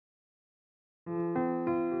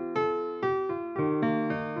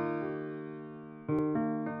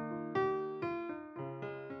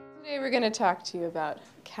Today we're going to talk to you about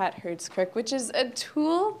cat herds Crook, which is a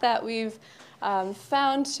tool that we've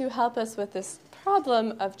found to help us with this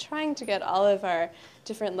problem of trying to get all of our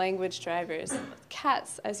different language drivers,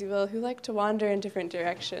 cats, as you will, who like to wander in different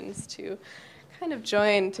directions, to kind of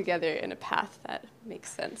join together in a path that makes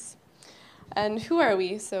sense. And who are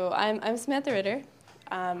we? So I'm Samantha Ritter.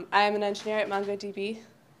 I'm an engineer at MongoDB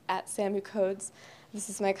at Sam Who Codes. This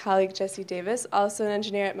is my colleague Jesse Davis, also an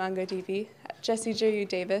engineer at MongoDB, Jesse Jiryu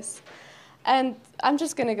Davis. And I'm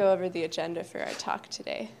just going to go over the agenda for our talk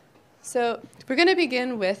today. So we're going to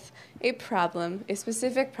begin with a problem, a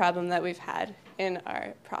specific problem that we've had in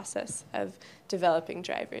our process of developing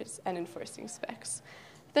drivers and enforcing specs.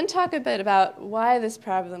 Then talk a bit about why this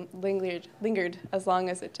problem lingered as long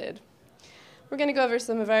as it did. We're going to go over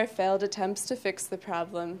some of our failed attempts to fix the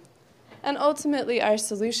problem, and ultimately our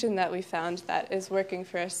solution that we found that is working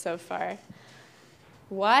for us so far,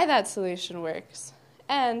 why that solution works,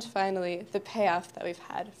 and finally the payoff that we've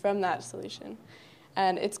had from that solution.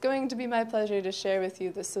 And it's going to be my pleasure to share with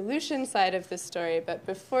you the solution side of this story, but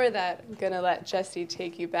before that, I'm going to let Jesse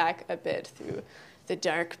take you back a bit through the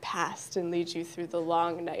dark past and lead you through the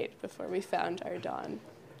long night before we found our dawn.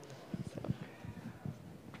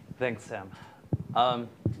 Thanks, Sam.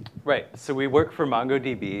 Right, so we work for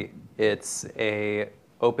MongoDB. It's a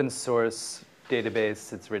open source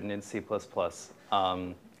database. It's written in C++.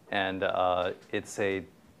 And it's a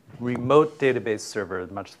remote database server,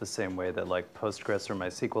 much the same way that like Postgres or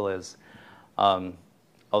MySQL is.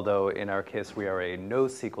 Although in our case, we are a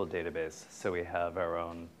NoSQL database. So we have our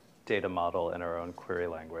own data model and our own query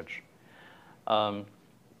language. But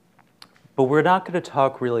we're not going to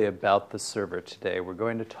talk really about the server today. We're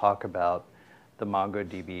going to talk about the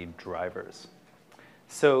MongoDB drivers.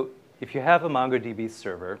 So if you have a MongoDB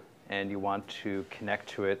server and you want to connect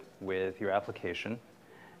to it with your application,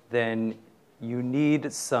 then you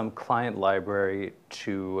need some client library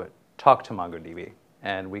to talk to MongoDB,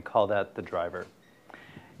 and we call that the driver.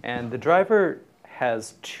 And the driver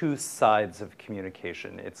has two sides of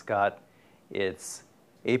communication. It's got its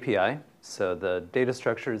API, so the data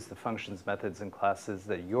structures, the functions, methods, and classes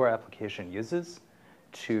that your application uses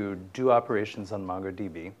to do operations on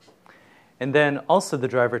MongoDB. And then also the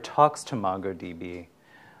driver talks to MongoDB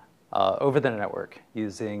over the network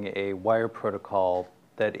using a wire protocol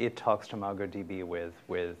that it talks to MongoDB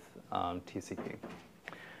with TCP.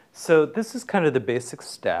 So this is kind of the basic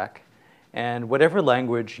stack. And whatever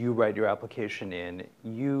language you write your application in,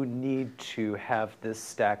 you need to have this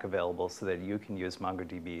stack available so that you can use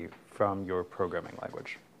MongoDB from your programming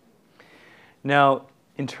language. Now,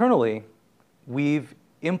 internally, we've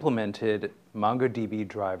implemented MongoDB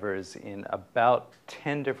drivers in about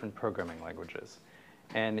 10 different programming languages.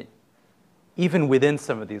 And even within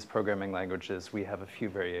some of these programming languages, we have a few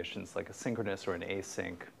variations, like a synchronous or an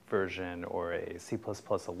async version, or a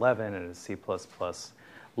C++11 and a C++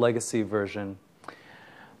 legacy version.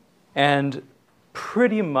 And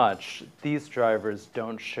pretty much, these drivers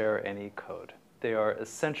don't share any code. They are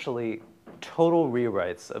essentially total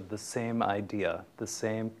rewrites of the same idea, the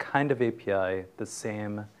same kind of API, the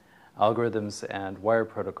same algorithms and wire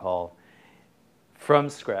protocol from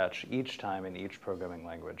scratch each time in each programming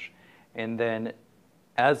language. And then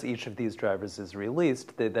as each of these drivers is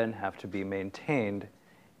released, they then have to be maintained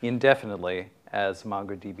indefinitely as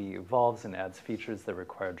MongoDB evolves and adds features that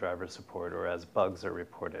require driver support, or as bugs are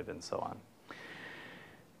reported, and so on.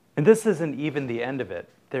 And this isn't even the end of it.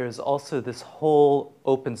 There's also this whole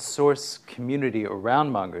open source community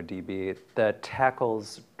around MongoDB that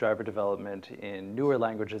tackles driver development in newer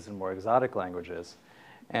languages and more exotic languages.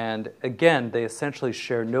 And again, they essentially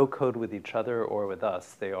share no code with each other or with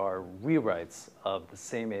us. They are rewrites of the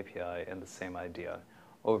same API and the same idea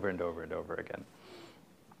over and over and over again.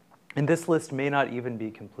 And this list may not even be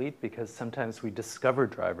complete, because sometimes we discover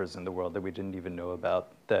drivers in the world that we didn't even know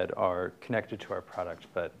about that are connected to our product,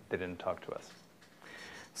 but they didn't talk to us.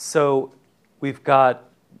 So we've got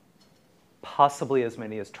possibly as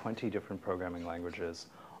many as 20 different programming languages,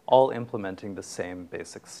 all implementing the same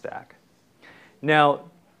basic stack. Now,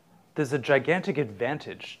 there's a gigantic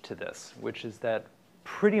advantage to this, which is that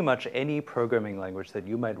pretty much any programming language that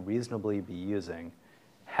you might reasonably be using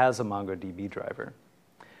has a MongoDB driver.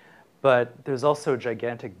 But there's also a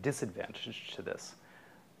gigantic disadvantage to this.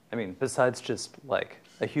 I mean, besides just like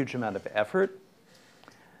a huge amount of effort,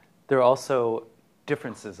 there are also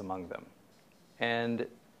differences among them. And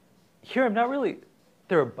here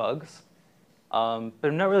there are bugs, but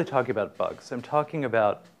I'm not really talking about bugs. I'm talking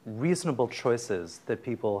about reasonable choices that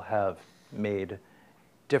people have made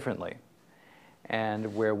differently,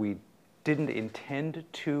 and where we didn't intend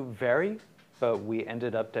to vary, but we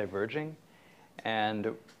ended up diverging.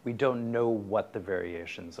 and we don't know what the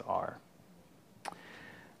variations are.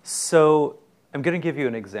 So I'm going to give you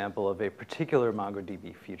an example of a particular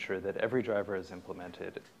MongoDB feature that every driver has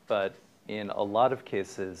implemented, but in a lot of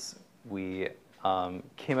cases, we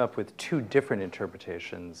came up with two different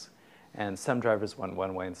interpretations, and some drivers went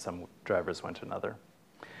one way and some drivers went another.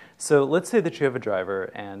 So let's say that you have a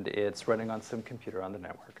driver, and it's running on some computer on the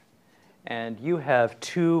network, and you have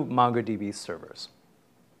two MongoDB servers.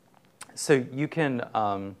 So you can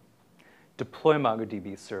deploy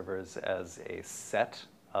MongoDB servers as a set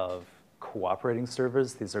of cooperating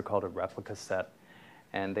servers. These are called a replica set,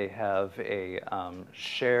 and they have a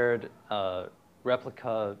shared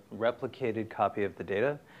replicated copy of the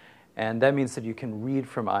data, and that means that you can read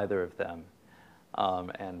from either of them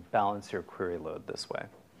and balance your query load this way.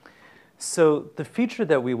 So the feature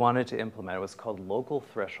that we wanted to implement was called local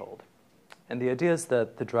threshold, and the idea is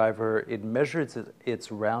that the driver, it measures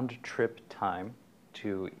its round trip time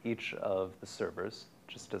to each of the servers,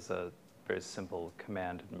 just as a very simple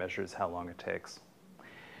command. It measures how long it takes.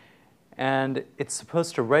 And it's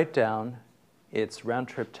supposed to write down its round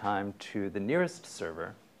trip time to the nearest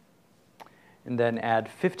server, and then add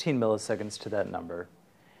 15 milliseconds to that number,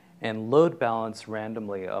 and load balance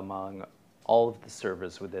randomly among all of the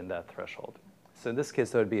servers within that threshold. So in this case,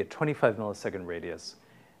 that would be a 25 millisecond radius.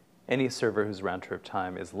 Any server whose round trip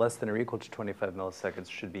time is less than or equal to 25 milliseconds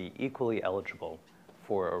should be equally eligible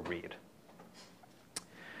for a read.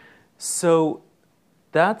 So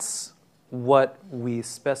that's what we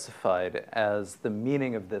specified as the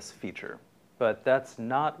meaning of this feature. But that's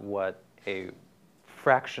not what a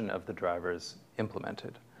fraction of the drivers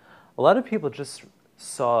implemented. A lot of people just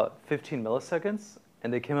saw 15 milliseconds,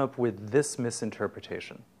 and they came up with this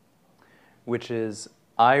misinterpretation, which is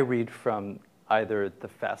I read from either the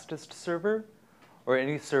fastest server or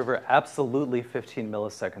any server absolutely 15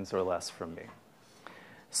 milliseconds or less from me.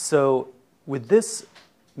 So with this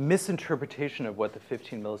misinterpretation of what the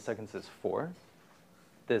 15 milliseconds is for,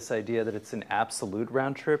 this idea that it's an absolute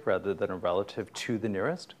round trip rather than a relative to the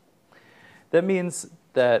nearest, that means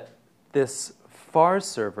that this far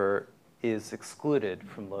server is excluded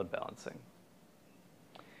from load balancing.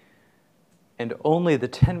 And only the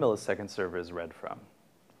 10 millisecond server is read from.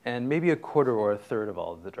 And maybe a quarter or a third of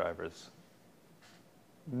all of the drivers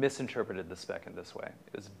misinterpreted the spec in this way.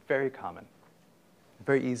 It was very common,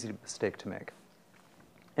 very easy mistake to make.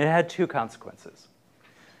 And it had two consequences.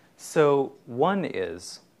 So one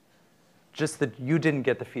is just that you didn't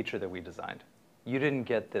get the feature that we designed. You didn't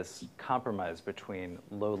get this compromise between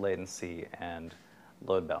low latency and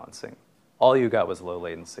load balancing. All you got was low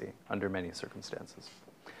latency under many circumstances.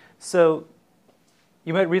 So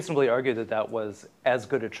you might reasonably argue that that was as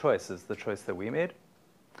good a choice as the choice that we made.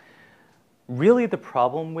 Really, the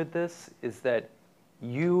problem with this is that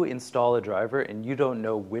you install a driver and you don't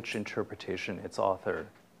know which interpretation its author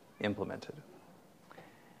implemented.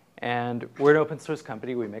 And we're an open source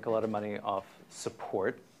company. We make a lot of money off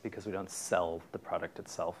support because we don't sell the product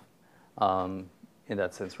itself. In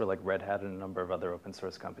that sense, we're like Red Hat and a number of other open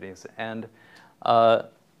source companies. And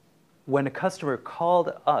when a customer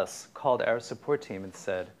called our support team and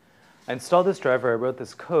said, I installed this driver, I wrote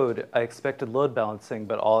this code, I expected load balancing,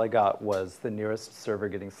 but all I got was the nearest server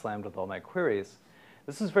getting slammed with all my queries.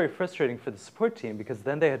 This was very frustrating for the support team because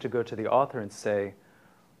then they had to go to the author and say,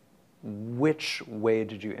 which way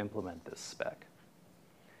did you implement this spec?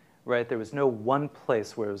 Right? There was no one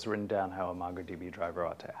place where it was written down how a MongoDB driver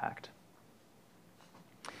ought to act.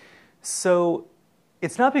 So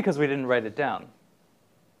it's not because we didn't write it down.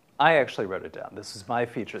 I actually wrote it down. This is my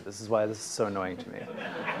feature. This is why this is so annoying to me.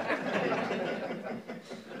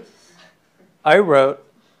 I wrote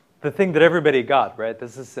the thing that everybody got, right?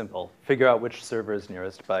 This is simple. Figure out which server is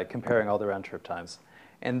nearest by comparing all the round trip times.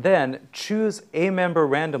 And then choose a member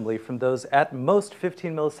randomly from those at most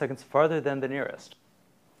 15 milliseconds farther than the nearest.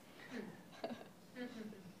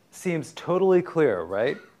 Seems totally clear,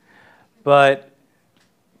 right? But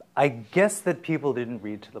I guess that people didn't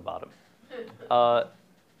read to the bottom.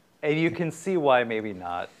 And you can see why maybe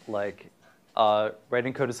not. Like,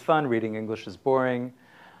 writing code is fun, reading English is boring.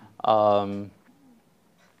 And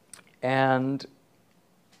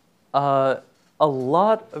a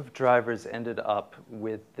lot of drivers ended up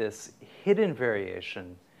with this hidden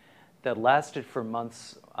variation that lasted for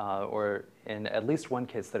months, or in at least one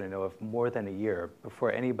case that I know of, more than a year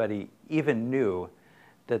before anybody even knew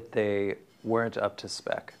that they weren't up to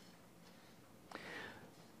spec.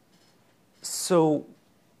 So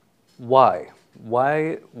why?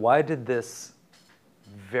 Why did this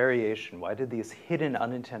variation, why did these hidden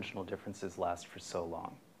unintentional differences last for so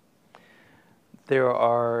long? There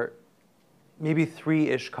are maybe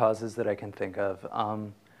 3-ish causes that I can think of.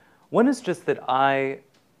 One is just that I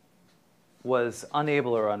was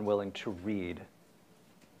unable or unwilling to read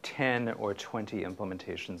 10 or 20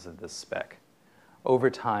 implementations of this spec over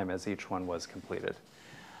time as each one was completed.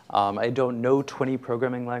 I don't know 20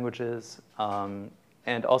 programming languages,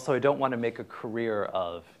 and also I don't want to make a career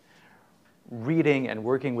of reading and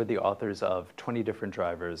working with the authors of 20 different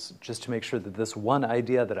drivers just to make sure that this one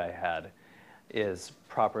idea that I had is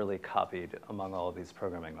properly copied among all of these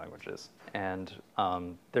programming languages. And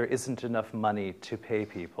there isn't enough money to pay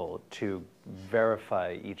people to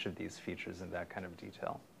verify each of these features in that kind of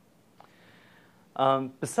detail.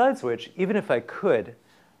 Besides which, even if I could,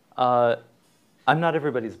 I'm not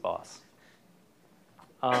everybody's boss.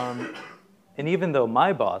 And even though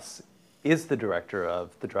my boss is the director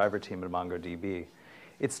of the driver team at MongoDB,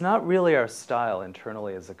 it's not really our style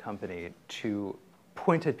internally as a company to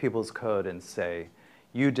point at people's code and say,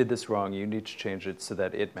 you did this wrong, you need to change it so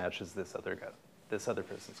that it matches this other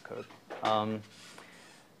person's code.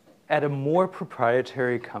 At a more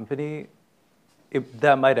proprietary company,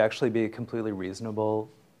 that might actually be a completely reasonable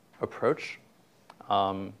approach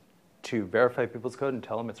to verify people's code and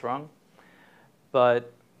tell them it's wrong.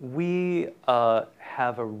 But we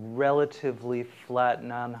have a relatively flat,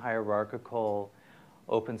 non-hierarchical,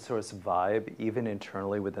 open source vibe, even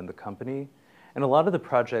internally within the company. And a lot of the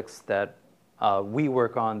projects that we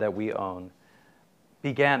work on, that we own,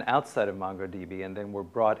 began outside of MongoDB and then were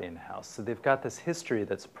brought in-house. So they've got this history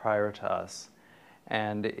that's prior to us.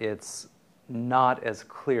 And it's not as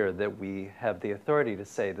clear that we have the authority to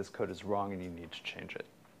say this code is wrong and you need to change it.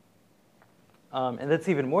 And that's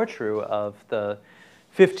even more true of the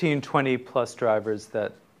 15, 20 plus drivers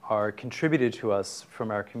that are contributed to us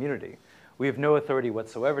from our community. We have no authority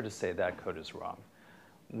whatsoever to say that code is wrong.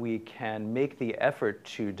 We can make the effort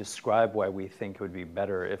to describe why we think it would be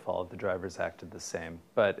better if all of the drivers acted the same.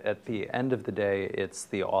 But at the end of the day, it's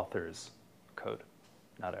the author's code,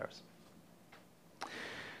 not ours.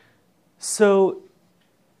 So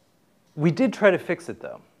we did try to fix it,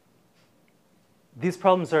 though. These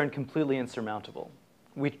problems aren't completely insurmountable.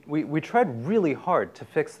 We tried really hard to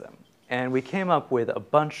fix them. And we came up with a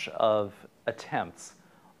bunch of attempts,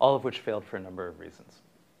 all of which failed for a number of reasons.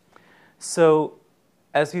 So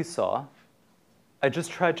as you saw, I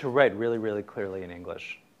just tried to write really, really clearly in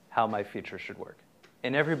English how my feature should work.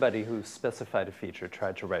 And everybody who specified a feature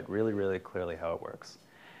tried to write really, really clearly how it works.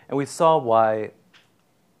 And we saw why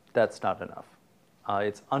that's not enough.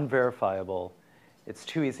 It's unverifiable. It's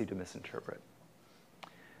too easy to misinterpret.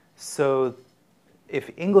 So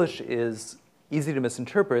if English is easy to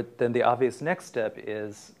misinterpret, then the obvious next step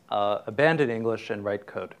is abandon English and write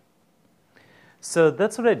code. So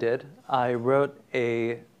that's what I did. I wrote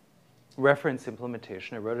a reference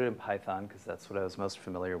implementation. I wrote it in Python because that's what I was most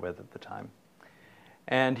familiar with at the time.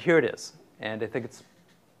 And here it is. And I think it's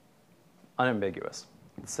unambiguous.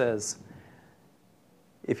 It says,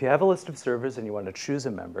 if you have a list of servers and you want to choose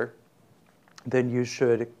a member, then you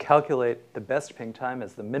should calculate the best ping time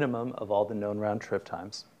as the minimum of all the known round trip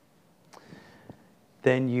times.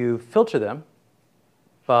 Then you filter them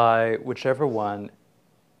by whichever one.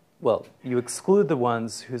 Well, you exclude the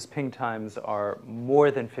ones whose ping times are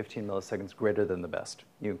more than 15 milliseconds greater than the best.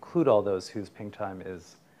 You include all those whose ping time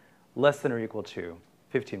is less than or equal to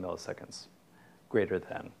 15 milliseconds greater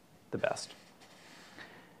than the best.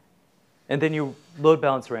 And then you load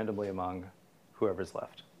balance randomly among whoever's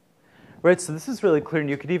left. Right, so this is really clear, and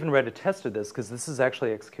you could even write a test of this, because this is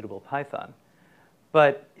actually executable Python.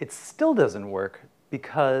 But it still doesn't work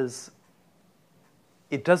because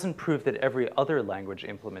it doesn't prove that every other language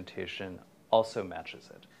implementation also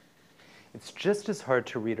matches it. It's just as hard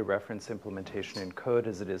to read a reference implementation in code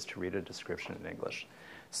as it is to read a description in English.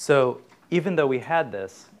 So even though we had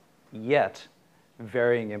this, yet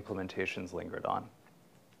varying implementations lingered on.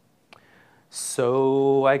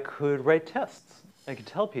 So I could write tests. I could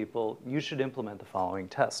tell people, you should implement the following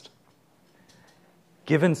test.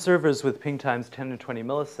 Given servers with ping times 10 to 20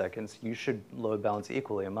 milliseconds, you should load balance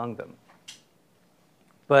equally among them.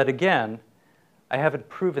 But again, I haven't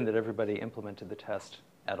proven that everybody implemented the test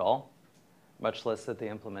at all, much less that they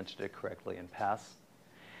implemented it correctly in pass.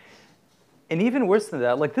 And even worse than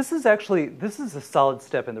that, like this is a solid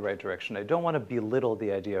step in the right direction. I don't want to belittle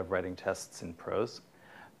the idea of writing tests in prose,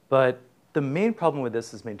 but the main problem with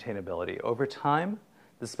this is maintainability. Over time,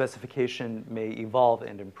 the specification may evolve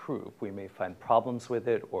and improve. We may find problems with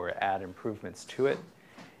it or add improvements to it.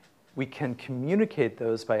 We can communicate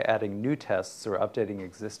those by adding new tests or updating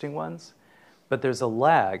existing ones, but there's a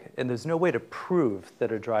lag, and there's no way to prove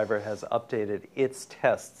that a driver has updated its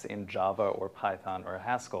tests in Java or Python or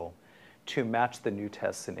Haskell to match the new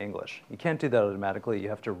tests in English. You can't do that automatically. You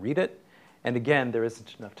have to read it. And again, there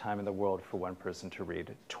isn't enough time in the world for one person to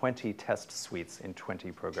read 20 test suites in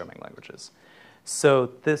 20 programming languages.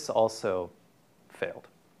 So this also failed.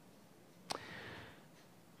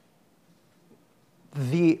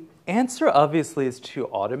 The answer, obviously, is to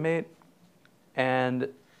automate. And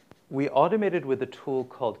we automated with a tool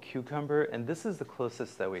called Cucumber, and this is the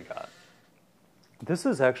closest that we got. This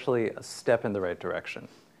is actually a step in the right direction.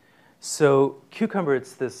 So Cucumber,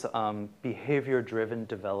 it's this behavior-driven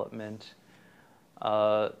development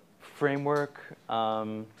framework.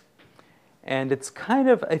 And it's kind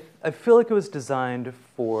of, I feel like it was designed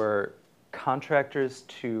for contractors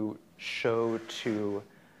to show to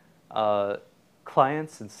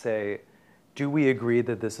clients and say, do we agree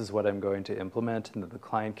that this is what I'm going to implement? And that the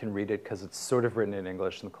client can read it because it's sort of written in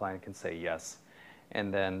English, and the client can say yes.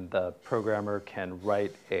 And then the programmer can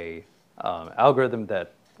write a algorithm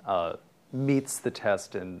that meets the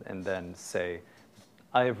test and then say,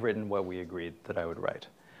 I have written what we agreed that I would write.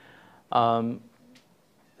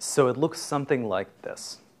 So it looks something like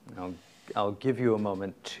this. I'll give you a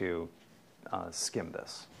moment to skim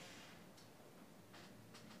this.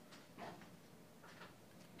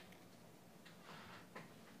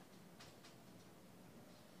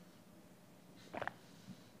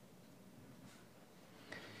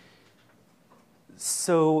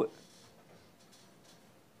 So,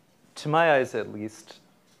 to my eyes at least,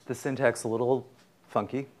 the syntax is a little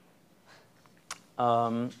funky.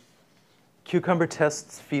 Cucumber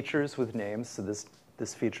tests features with names, so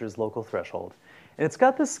this feature is local threshold. And it's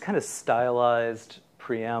got this kind of stylized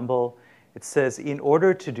preamble. It says, in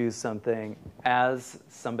order to do something as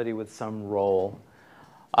somebody with some role,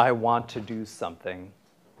 I want to do something.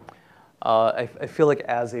 I feel like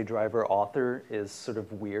as a driver author is sort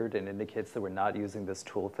of weird and indicates that we're not using this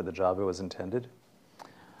tool for the job it was intended.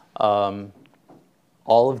 All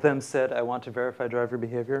of them said, I want to verify driver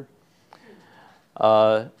behavior.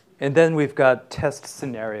 And then we've got test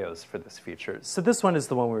scenarios for this feature. So this one is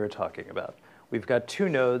the one we were talking about. We've got 2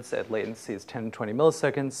 nodes at latencies 10 and 20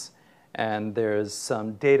 milliseconds. And there's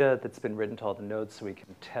some data that's been written to all the nodes so we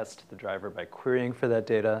can test the driver by querying for that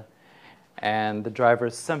data. And the driver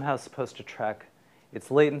is somehow supposed to track its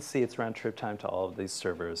latency, its round trip time to all of these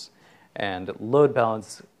servers, and load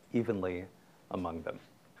balance evenly among them.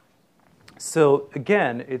 So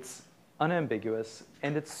again, it's unambiguous,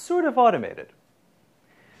 and it's sort of automated.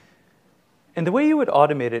 And the way you would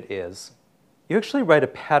automate it is, you actually write a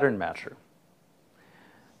pattern matcher.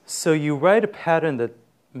 So you write a pattern that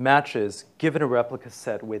matches given a replica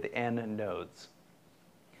set with n nodes.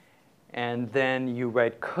 And then you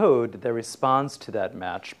write code that responds to that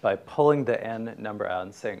match by pulling the n number out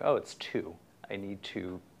and saying, oh, it's 2. I need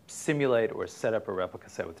to simulate or set up a replica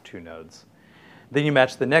set with 2 nodes. Then you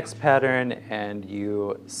match the next pattern, and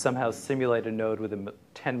you somehow simulate a node with a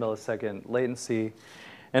 10 millisecond latency,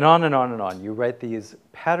 and on and on and on. You write these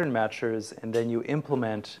pattern matchers, and then you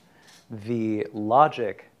implement the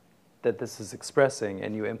logic that this is expressing,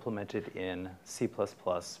 and you implement it in C++,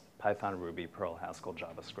 Python, Ruby, Perl, Haskell,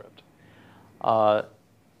 JavaScript.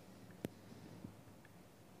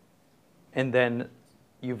 And then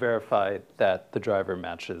you verify that the driver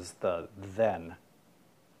matches the then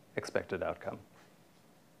expected outcome.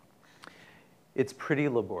 It's pretty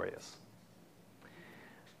laborious.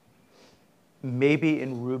 Maybe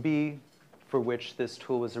in Ruby, for which this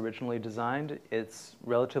tool was originally designed, it's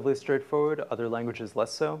relatively straightforward. Other languages,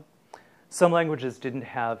 less so. Some languages didn't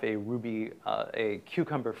have a Ruby, a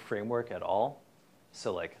Cucumber framework at all.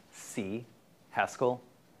 So like C, Haskell,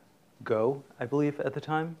 Go, I believe at the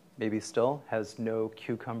time, maybe still, has no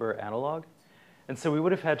Cucumber analog. And so we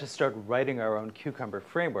would have had to start writing our own Cucumber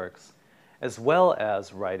frameworks, as well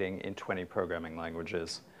as writing in 20 programming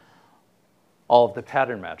languages all of the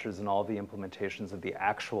pattern matchers and all the implementations of the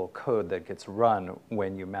actual code that gets run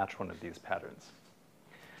when you match one of these patterns.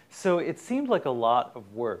 So it seemed like a lot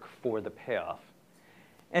of work for the payoff.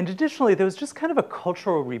 And additionally, there was just kind of a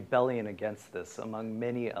cultural rebellion against this among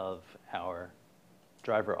many of our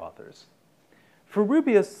driver authors. For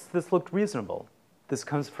Rubyists, this looked reasonable. This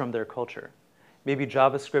comes from their culture. Maybe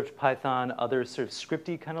JavaScript, Python, other sort of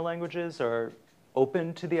scripty kind of languages are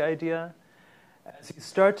open to the idea. As you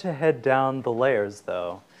start to head down the layers,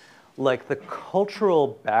 though, like the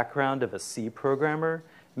cultural background of a C programmer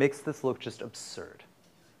makes this look just absurd.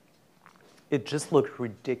 It just looked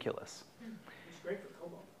ridiculous. It's great for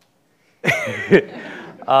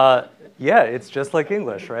COBOL. Yeah, it's just like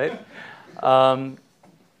English, right?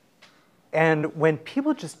 And when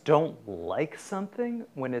people just don't like something,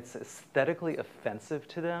 when it's aesthetically offensive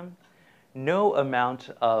to them, no amount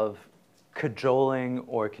of cajoling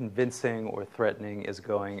or convincing or threatening is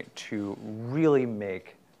going to really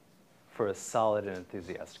make for a solid and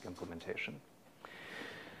enthusiastic implementation.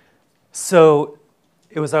 So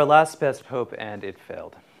it was our last best hope, and it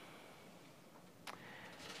failed.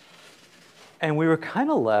 And we were kind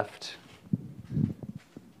of left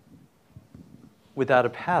without a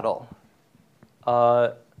paddle.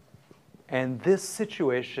 And this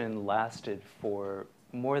situation lasted for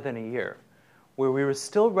more than a year, where we were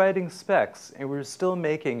still writing specs and we were still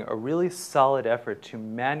making a really solid effort to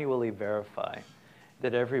manually verify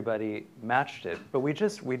that everybody matched it. But we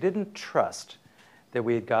didn't trust that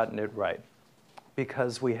we had gotten it right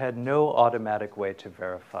because we had no automatic way to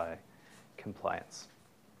verify compliance.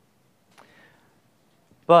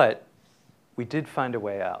 But we did find a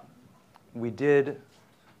way out. We did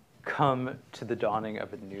come to the dawning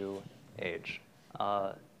of a new age.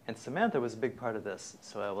 And Samantha was a big part of this,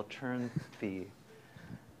 so I will turn the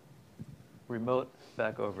remote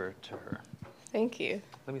back over to her. Thank you.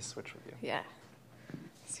 Let me switch with you. Yeah.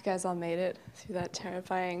 So you guys all made it through that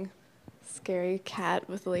terrifying, scary cat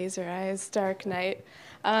with laser eyes, dark night.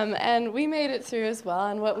 And we made it through as well.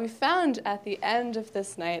 And what we found at the end of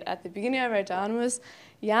this night, at the beginning of our dawn, was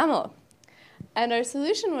YAML. And our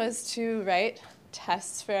solution was to write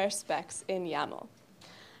tests for our specs in YAML.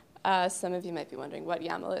 Some of you might be wondering what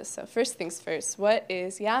YAML is. So first things first, what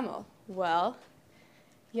is YAML? Well,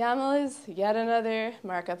 YAML is yet another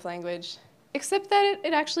markup language, except that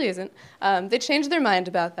it actually isn't. They changed their mind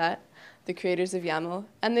about that, the creators of YAML,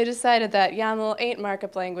 and they decided that YAML ain't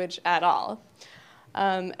markup language at all.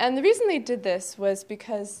 And the reason they did this was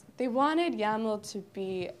because they wanted YAML to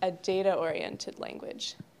be a data-oriented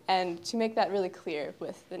language, and to make that really clear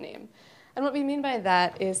with the name. And what we mean by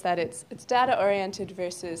that is that it's data-oriented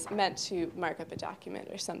versus meant to mark up a document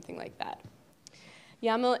or something like that.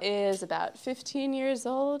 YAML is about 15 years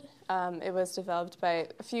old. It was developed by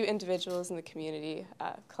a few individuals in the community.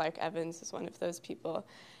 Clark Evans is one of those people.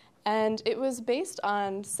 And it was based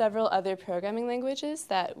on several other programming languages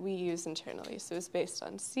that we use internally. So it was based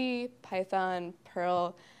on C, Python,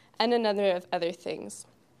 Perl, and a number of other things.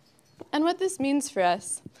 And what this means for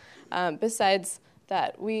us, besides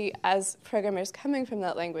that we, as programmers coming from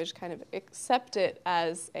that language, kind of accept it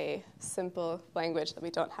as a simple language that we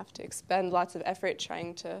don't have to expend lots of effort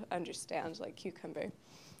trying to understand, like Cucumber,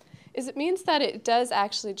 is it means that it does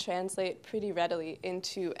actually translate pretty readily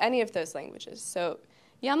into any of those languages. So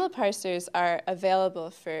YAML parsers are available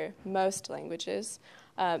for most languages.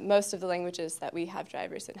 Most of the languages that we have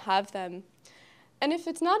drivers in have them. And if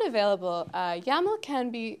it's not available, YAML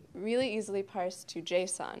can be really easily parsed to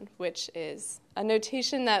JSON, which is a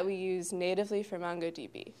notation that we use natively for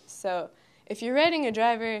MongoDB. So if you're writing a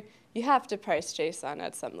driver, you have to parse JSON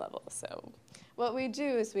at some level. So what we do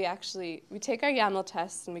is we take our YAML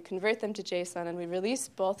tests and we convert them to JSON and we release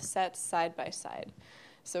both sets side by side.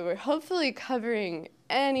 So we're hopefully covering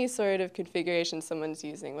any sort of configuration someone's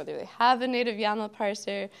using, whether they have a native YAML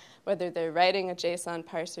parser, whether they're writing a JSON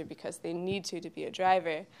parser because they need to be a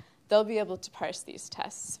driver, they'll be able to parse these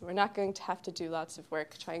tests. We're not going to have to do lots of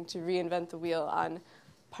work trying to reinvent the wheel on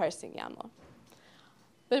parsing YAML.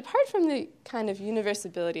 But apart from the kind of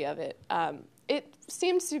universability of it, it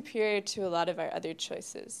seems superior to a lot of our other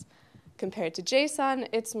choices. Compared to JSON,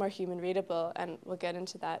 it's more human readable, and we'll get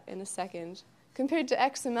into that in a second. Compared to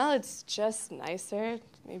XML, it's just nicer.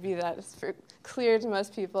 Maybe that is clear to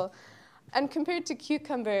most people. And compared to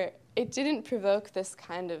Cucumber, it didn't provoke this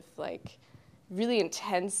kind of like really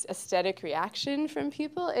intense aesthetic reaction from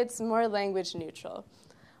people. It's more language neutral.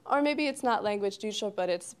 Or maybe it's not language neutral, but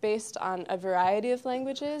it's based on a variety of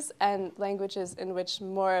languages and languages in which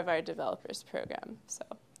more of our developers program. So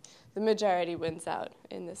the majority wins out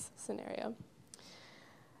in this scenario.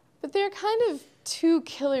 But there are kind of two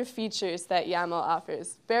killer features that YAML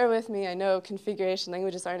offers. Bear with me, I know configuration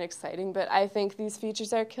languages aren't exciting, but I think these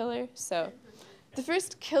features are killer. So the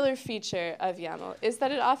first killer feature of YAML is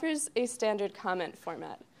that it offers a standard comment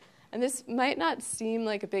format. And this might not seem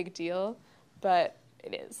like a big deal, but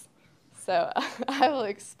it is. So I will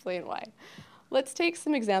explain why. Let's take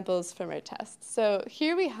some examples from our tests. So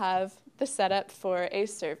here we have the setup for a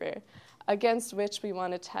server against which we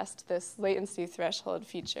want to test this latency threshold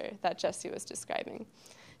feature that Jesse was describing.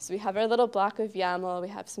 So we have our little block of YAML, we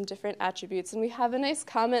have some different attributes, and we have a nice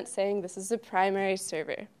comment saying this is a primary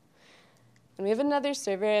server. And we have another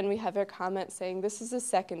server, and we have our comment saying this is a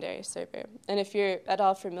secondary server. And if you're at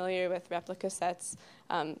all familiar with replica sets,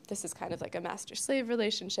 this is kind of like a master-slave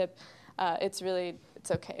relationship. It's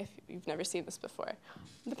okay if you've never seen this before.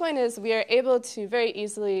 The point is we are able to very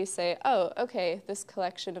easily say, oh, okay, this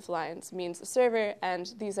collection of lines means a server,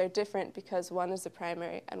 and these are different because one is a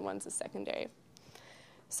primary and one's a secondary.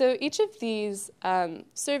 So each of these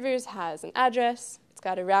servers has an address, it's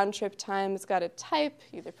got a round trip time, it's got a type,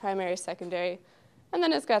 either primary or secondary, and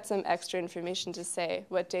then it's got some extra information to say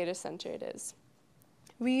what data center it is.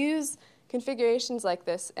 We use configurations like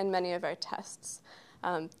this in many of our tests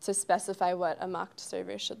to specify what a mocked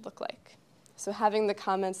server should look like. So having the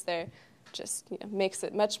comments there just makes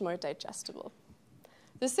it much more digestible.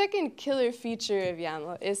 The second killer feature of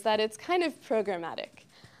YAML is that it's kind of programmatic.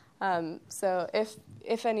 So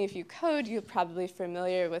if any of you code, you're probably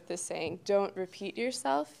familiar with this saying, don't repeat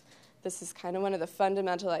yourself. This is kind of one of the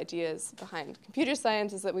fundamental ideas behind computer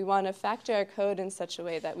science, is that we want to factor our code in such a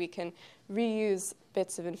way that we can reuse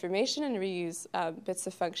bits of information and reuse bits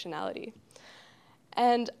of functionality.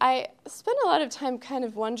 And I spent a lot of time kind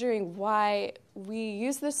of wondering why we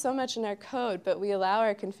use this so much in our code, but we allow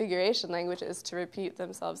our configuration languages to repeat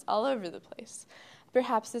themselves all over the place.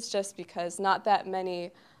 Perhaps it's just because not that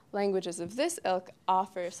many languages of this ilk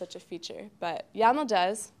offer such a feature, but YAML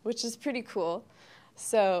does, which is pretty cool.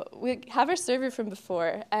 So we have our server from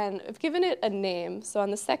before, and I've given it a name. So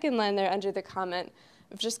on the second line there under the comment,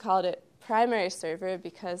 I've just called it primary server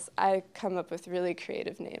because I come up with really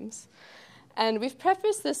creative names. And we've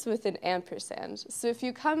prefaced this with an ampersand. So if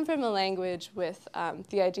you come from a language with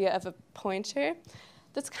the idea of a pointer,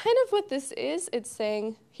 that's kind of what this is. It's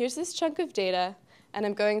saying, here's this chunk of data, and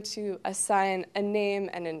I'm going to assign a name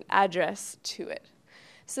and an address to it.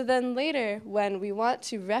 So then later, when we want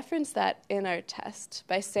to reference that in our test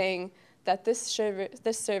by saying that this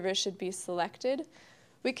server should be selected,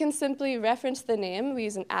 we can simply reference the name. We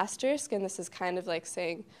use an asterisk, and this is kind of like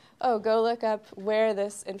saying, oh, go look up where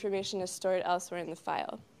this information is stored elsewhere in the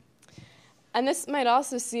file. And this might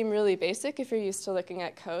also seem really basic if you're used to looking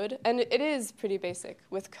at code. And it is pretty basic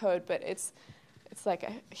with code, but it's like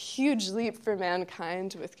a huge leap for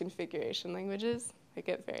mankind with configuration languages. I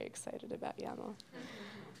get very excited about YAML.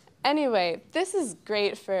 Anyway, this is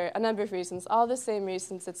great for a number of reasons. All the same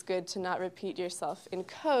reasons it's good to not repeat yourself in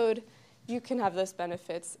code. You can have those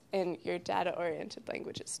benefits in your data-oriented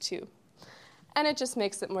languages too. And it just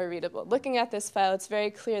makes it more readable. Looking at this file, it's very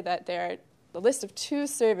clear that there are a list of 2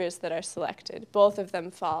 servers that are selected. Both of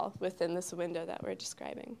them fall within this window that we're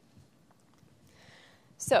describing.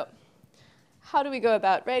 So how do we go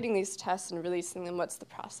about writing these tests and releasing them? What's the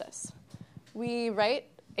process? We write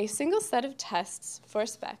a single set of tests for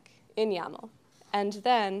spec in YAML, and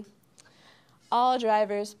then all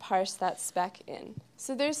drivers parse that spec in.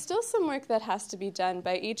 So there's still some work that has to be done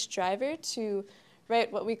by each driver to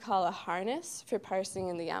write what we call a harness for parsing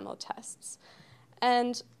in the YAML tests.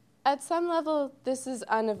 And at some level, this is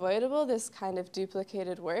unavoidable, this kind of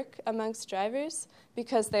duplicated work amongst drivers,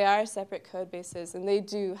 because they are separate code bases, and they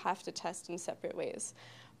do have to test in separate ways.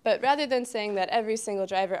 But rather than saying that every single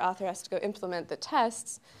driver author has to go implement the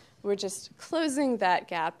tests, we're just closing that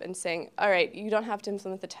gap and saying, all right, you don't have to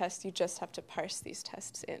implement the test, you just have to parse these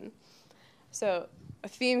tests in. So a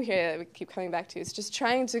theme here that we keep coming back to is just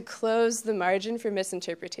trying to close the margin for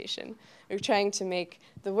misinterpretation. We're trying to make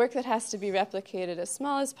the work that has to be replicated as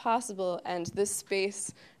small as possible and the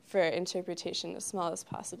space for interpretation as small as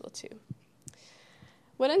possible too.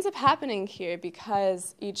 What ends up happening here,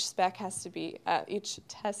 because each test spec has to be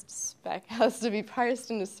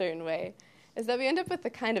parsed in a certain way, is that we end up with a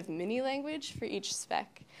kind of mini language for each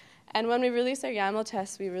spec. And when we release our YAML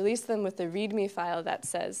tests, we release them with a README file that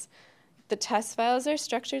says, the test files are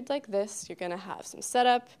structured like this. You're going to have some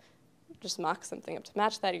setup, just mock something up to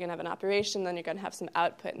match that. You're going to have an operation, then you're going to have some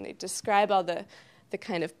output. And they describe all the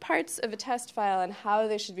kind of parts of a test file and how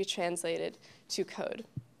they should be translated to code.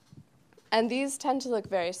 And these tend to look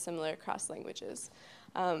very similar across languages.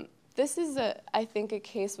 This is, I think, a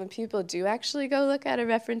case when people do actually go look at a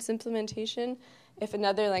reference implementation. If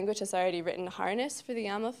another language has already written a harness for the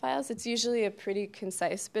YAML files, it's usually a pretty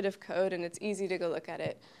concise bit of code, and it's easy to go look at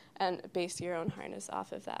it and base your own harness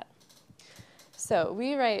off of that. So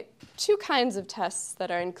we write 2 kinds of tests that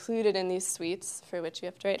are included in these suites for which you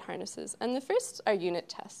have to write harnesses. And the first are unit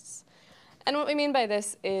tests. And what we mean by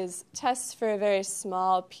this is tests for a very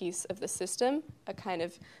small piece of the system, a kind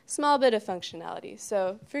of small bit of functionality.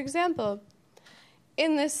 So for example,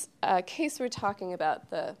 in this case we're talking about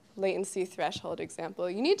the latency threshold example,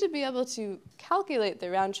 you need to be able to calculate the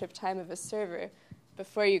round-trip time of a server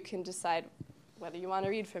before you can decide whether you want to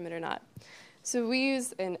read from it or not. So we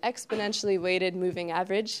use an exponentially weighted moving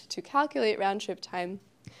average to calculate round-trip time.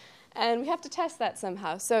 And we have to test that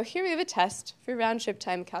somehow. So here we have a test for round-trip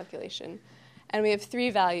time calculation. And we have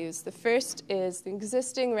 3 values. The first is the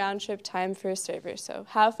existing round-trip time for a server, so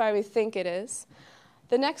how far we think it is.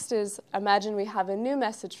 The next is, imagine we have a new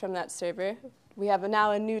message from that server. We have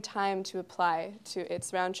now a new time to apply to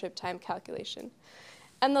its round-trip time calculation.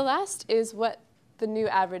 And the last is what the new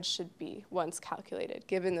average should be once calculated,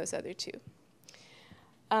 given those other 2.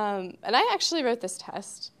 And I actually wrote this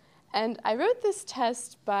test. And I wrote this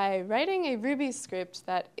test by writing a Ruby script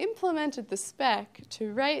that implemented the spec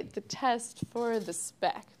to write the test for the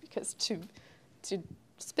spec, because to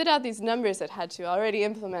spit out these numbers, it had to already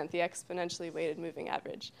implement the exponentially weighted moving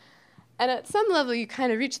average. And at some level, you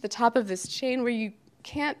kind of reach the top of this chain where you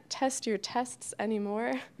can't test your tests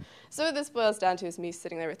anymore. So what this boils down to is me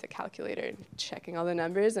sitting there with a calculator and checking all the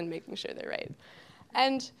numbers and making sure they're right.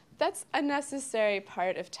 And that's a necessary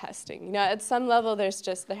part of testing. You know, at some level, there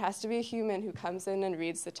has to be a human who comes in and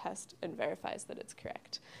reads the test and verifies that it's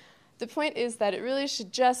correct. The point is that it really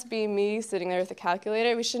should just be me sitting there with a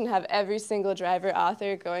calculator. We shouldn't have every single driver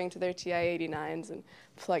author going to their TI-89s and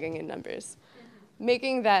plugging in numbers.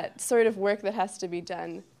 Making that sort of work that has to be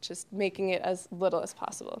done, just making it as little as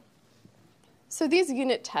possible. So these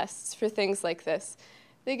unit tests for things like this,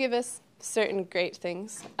 they give us certain great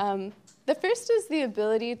things. The first is the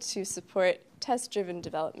ability to support test-driven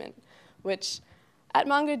development, which at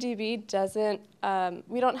MongoDB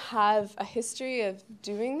we don't have a history of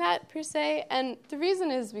doing that per se, and the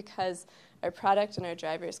reason is because our product and our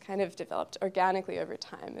drivers kind of developed organically over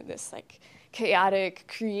time in this like chaotic,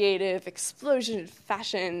 creative, explosion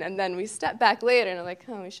fashion, and then we step back later and are like,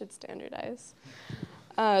 oh, we should standardize.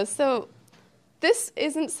 So this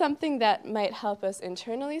isn't something that might help us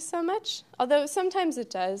internally so much, although sometimes it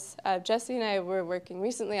does. Jesse and I were working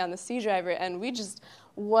recently on the C driver, and we just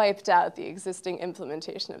wiped out the existing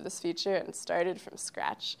implementation of this feature and started from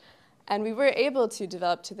scratch. And we were able to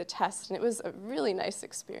develop to the test, and it was a really nice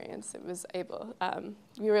experience.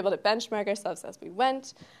 We were able to benchmark ourselves as we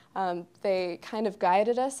went. They kind of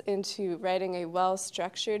guided us into writing a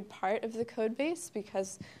well-structured part of the code base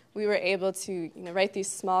because we were able to write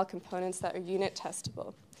these small components that were unit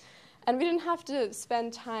testable. And we didn't have to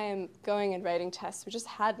spend time going and writing tests. We just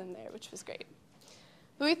had them there, which was great.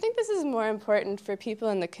 But we think this is more important for people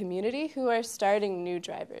in the community who are starting new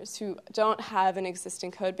drivers, who don't have an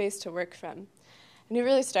existing code base to work from, and who are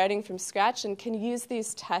really starting from scratch and can use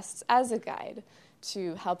these tests as a guide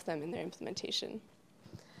to help them in their implementation.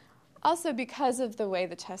 Also, because of the way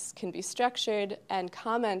the tests can be structured and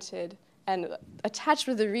commented and attached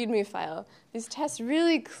with a README file, these tests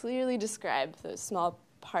really clearly describe those small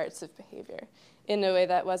parts of behavior in a way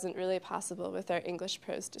that wasn't really possible with our English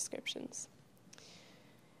prose descriptions.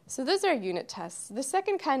 So those are unit tests. The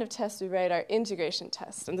second kind of test we write are integration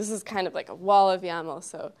tests, and this is kind of like a wall of YAML,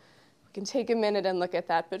 so we can take a minute and look at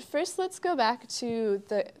that. But first, let's go back to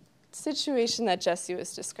the situation that Jesse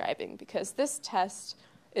was describing, because this test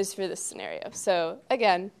is for this scenario. So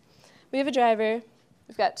again, we have a driver.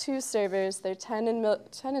 We've got 2 servers. They're 10 and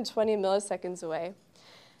 20 milliseconds away.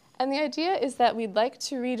 And the idea is that we'd like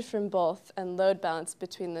to read from both and load balance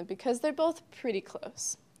between them because they're both pretty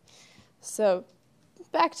close. So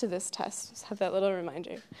back to this test. Just have that little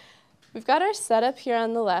reminder. We've got our setup here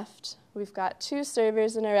on the left. We've got 2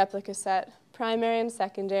 servers in our replica set, primary and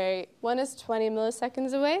secondary. One is 20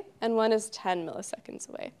 milliseconds away, and one is 10 milliseconds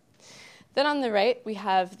away. Then on the right, we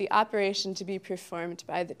have the operation to be performed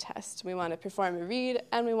by the test. We want to perform a read,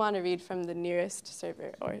 and we want to read from the nearest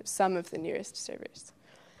server, or some of the nearest servers.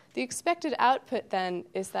 The expected output, then,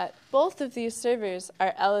 is that both of these servers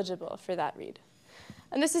are eligible for that read.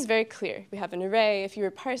 And this is very clear. We have an array. If you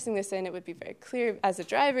were parsing this in, it would be very clear as a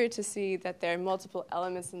driver to see that there are multiple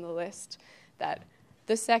elements in the list, that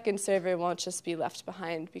the second server won't just be left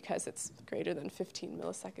behind because it's greater than 15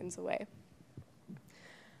 milliseconds away.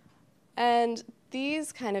 And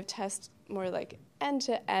these kind of test more like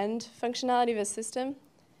end-to-end functionality of a system.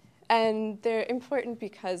 And they're important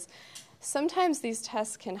because sometimes these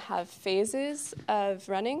tests can have phases of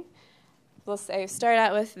running. We'll say, start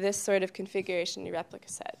out with this sort of configuration in your replica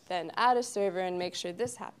set, then add a server and make sure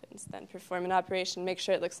this happens, then perform an operation, make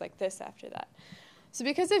sure it looks like this after that. So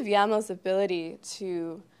because of YAML's ability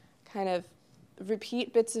to kind of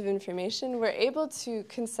repeat bits of information, we're able to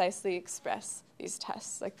concisely express these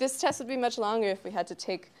tests. Like this test would be much longer if we had to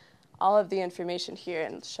take all of the information here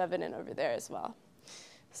and shove it in over there as well.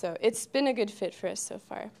 So it's been a good fit for us so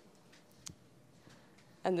far.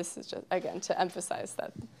 And this is just, again, to emphasize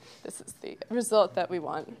that this is the result that we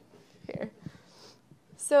want here.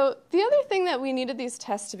 So the other thing that we needed these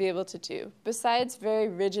tests to be able to do, besides very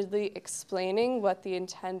rigidly explaining what the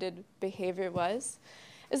intended behavior was,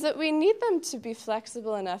 is that we need them to be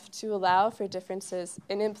flexible enough to allow for differences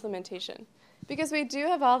in implementation. Because we do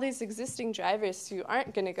have all these existing drivers who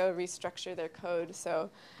aren't going to go restructure their code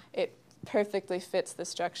so it perfectly fits the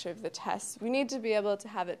structure of the test. We need to be able to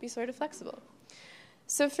have it be sort of flexible.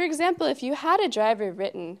 So for example, if you had a driver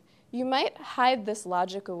written, you might hide this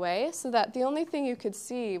logic away so that the only thing you could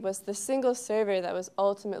see was the single server that was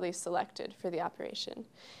ultimately selected for the operation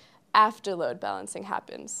after load balancing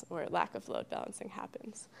happens, or lack of load balancing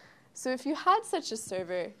happens. So if you had such a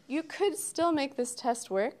server, you could still make this test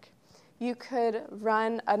work. You could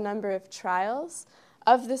run a number of trials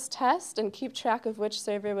of this test and keep track of which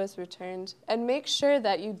server was returned and make sure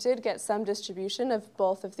that you did get some distribution of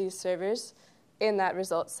both of these servers in that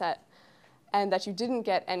result set, and that you didn't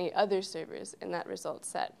get any other servers in that result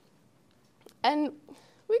set. And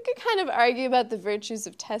we could kind of argue about the virtues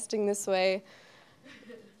of testing this way.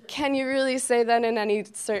 Can you really say that in any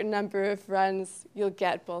certain number of runs you'll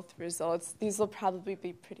get both results? These will probably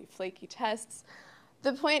be pretty flaky tests.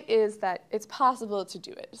 The point is that it's possible to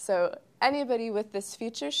do it. So anybody with this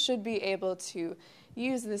feature should be able to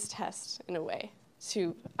use this test in a way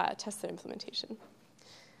to test their implementation.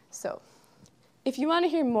 So if you want to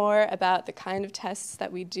hear more about the kind of tests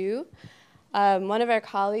that we do, one of our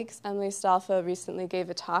colleagues, Emily Stolfo, recently gave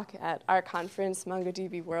a talk at our conference,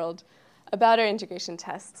 MongoDB World, about our integration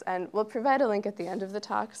tests. And we'll provide a link at the end of the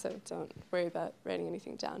talk, so don't worry about writing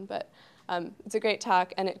anything down. But it's a great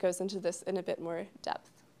talk, and it goes into this in a bit more depth.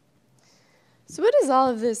 So what does all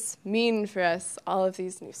of this mean for us, all of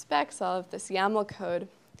these new specs, all of this YAML code?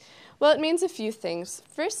 Well, it means a few things.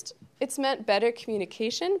 First, it's meant better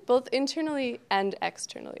communication, both internally and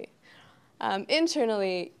externally.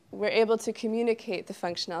 Internally, we're able to communicate the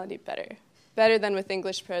functionality better than with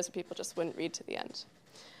English prose where people just wouldn't read to the end.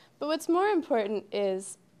 But what's more important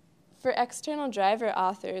is, for external driver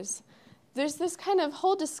authors, there's this kind of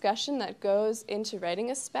whole discussion that goes into writing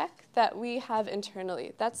a spec that we have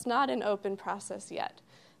internally. That's not an open process yet,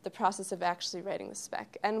 the process of actually writing the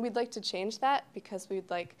spec. And we'd like to change that because we'd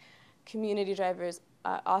like community drivers,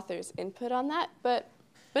 authors' input on that. But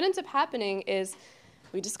what ends up happening is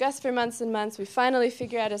we discuss for months and months, we finally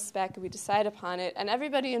figure out a spec, we decide upon it, and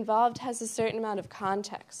everybody involved has a certain amount of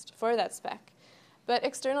context for that spec. But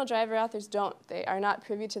external driver authors don't. They are not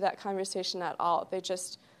privy to that conversation at all. They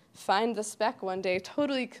just find the spec one day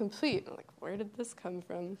totally complete. I'm like, where did this come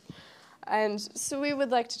from? And so we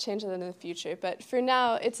would like to change that in the future. But for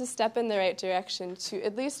now, it's a step in the right direction to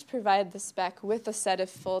at least provide the spec with a set of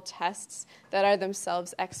full tests that are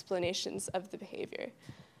themselves explanations of the behavior.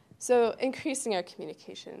 So increasing our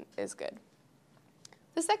communication is good.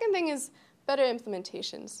 The second thing is better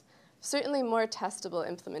implementations. Certainly more testable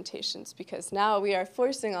implementations, because now we are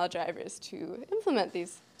forcing all drivers to implement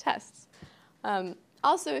these tests.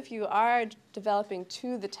 Also, if you are developing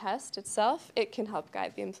to the test itself, it can help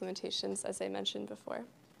guide the implementations, as I mentioned before.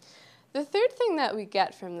 The third thing that we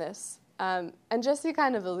get from this, and Jesse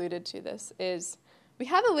kind of alluded to this, is we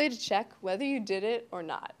have a way to check whether you did it or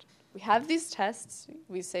not. We have these tests.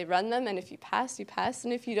 We say run them, and if you pass, you pass.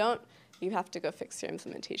 And if you don't, you have to go fix your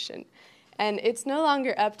implementation. And it's no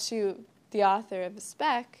longer up to the author of a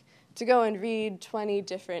spec to go and read 20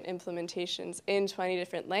 different implementations in 20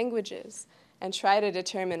 different languages and try to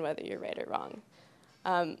determine whether you're right or wrong.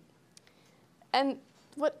 And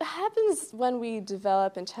what happens when we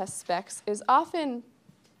develop and test specs is often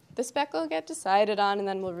the spec will get decided on, and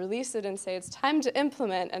then we'll release it and say it's time to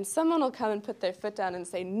implement, and someone will come and put their foot down and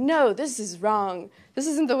say, no, this is wrong. This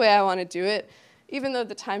isn't the way I want to do it. Even though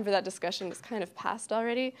the time for that discussion is kind of past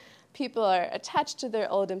already, people are attached to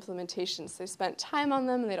their old implementations. They spent time on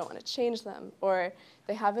them, and they don't want to change them. Or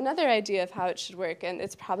they have another idea of how it should work, and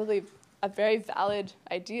it's probably a very valid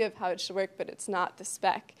idea of how it should work, but it's not the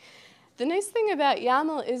spec. The nice thing about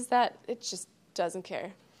YAML is that it just doesn't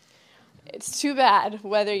care. It's too bad.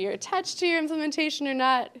 Whether you're attached to your implementation or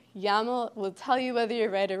not, YAML will tell you whether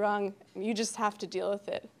you're right or wrong, and you just have to deal with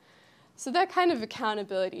it. So that kind of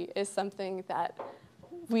accountability is something that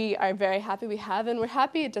we are very happy we have, and we're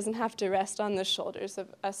happy it doesn't have to rest on the shoulders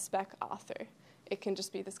of a spec author. It can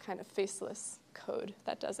just be this kind of faceless code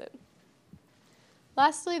that does it.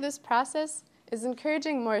 Lastly, this process is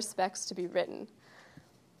encouraging more specs to be written.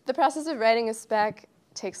 The process of writing a spec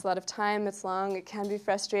takes a lot of time, it's long, it can be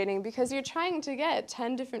frustrating because you're trying to get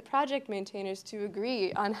 10 different project maintainers to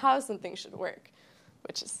agree on how something should work,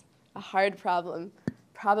 which is a hard problem,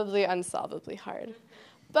 probably unsolvably hard.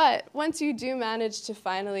 But once you do manage to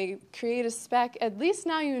finally create a spec, at least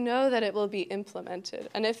now you know that it will be implemented.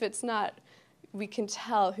 And if it's not, we can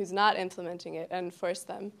tell who's not implementing it and force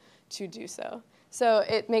them to do so. So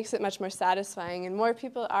it makes it much more satisfying, and more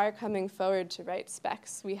people are coming forward to write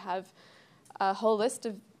specs. We have a whole list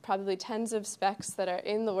of probably tens of specs that are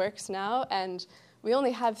in the works now, and we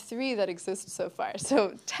only have 3 that exist so far.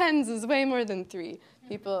 So tens is way more than 3.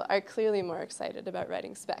 People are clearly more excited about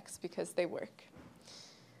writing specs because they work.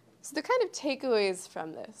 So the kind of takeaways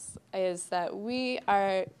from this is that we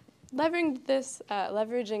are leveraging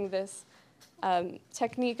this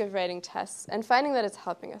technique of writing tests and finding that it's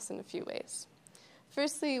helping us in a few ways.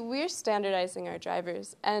 Firstly, we're standardizing our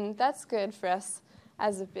drivers, and that's good for us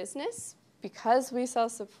as a business. Because we sell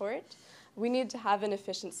support, we need to have an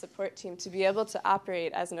efficient support team to be able to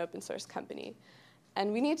operate as an open source company.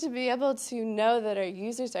 And we need to be able to know that our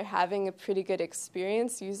users are having a pretty good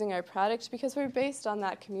experience using our product because we're based on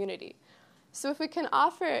that community. So if we can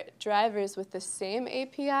offer drivers with the same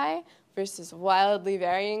API versus wildly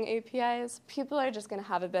varying APIs, people are just going to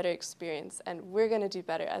have a better experience, and we're going to do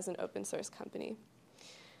better as an open source company.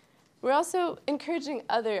 We're also encouraging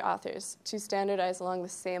other authors to standardize along the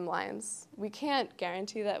same lines. We can't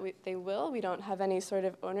guarantee that they will. We don't have any sort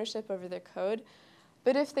of ownership over their code.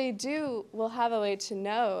 But if they do, we'll have a way to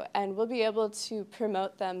know, and we'll be able to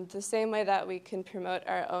promote them the same way that we can promote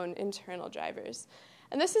our own internal drivers.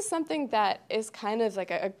 And this is something that is kind of like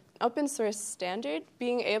an open source standard,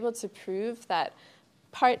 being able to prove that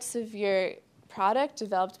parts of your product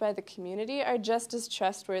developed by the community are just as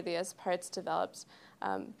trustworthy as parts developed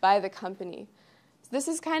by the company. So this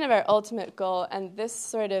is kind of our ultimate goal, and this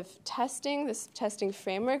sort of testing, this testing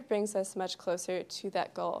framework brings us much closer to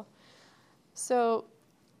that goal. So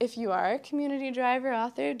if you are a community driver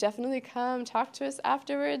author, definitely come talk to us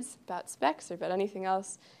afterwards about specs or about anything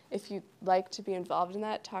else. If you'd like to be involved in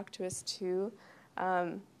that, talk to us too.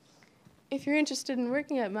 If you're interested in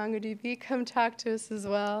working at MongoDB, come talk to us as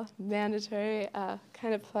well. Mandatory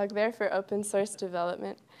kind of plug there for open source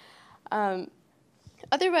development.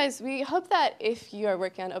 Otherwise, we hope that if you are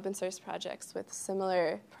working on open source projects with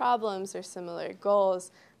similar problems or similar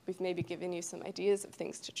goals, we've maybe given you some ideas of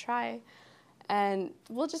things to try. And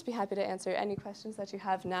we'll just be happy to answer any questions that you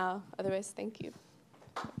have now. Otherwise, thank you.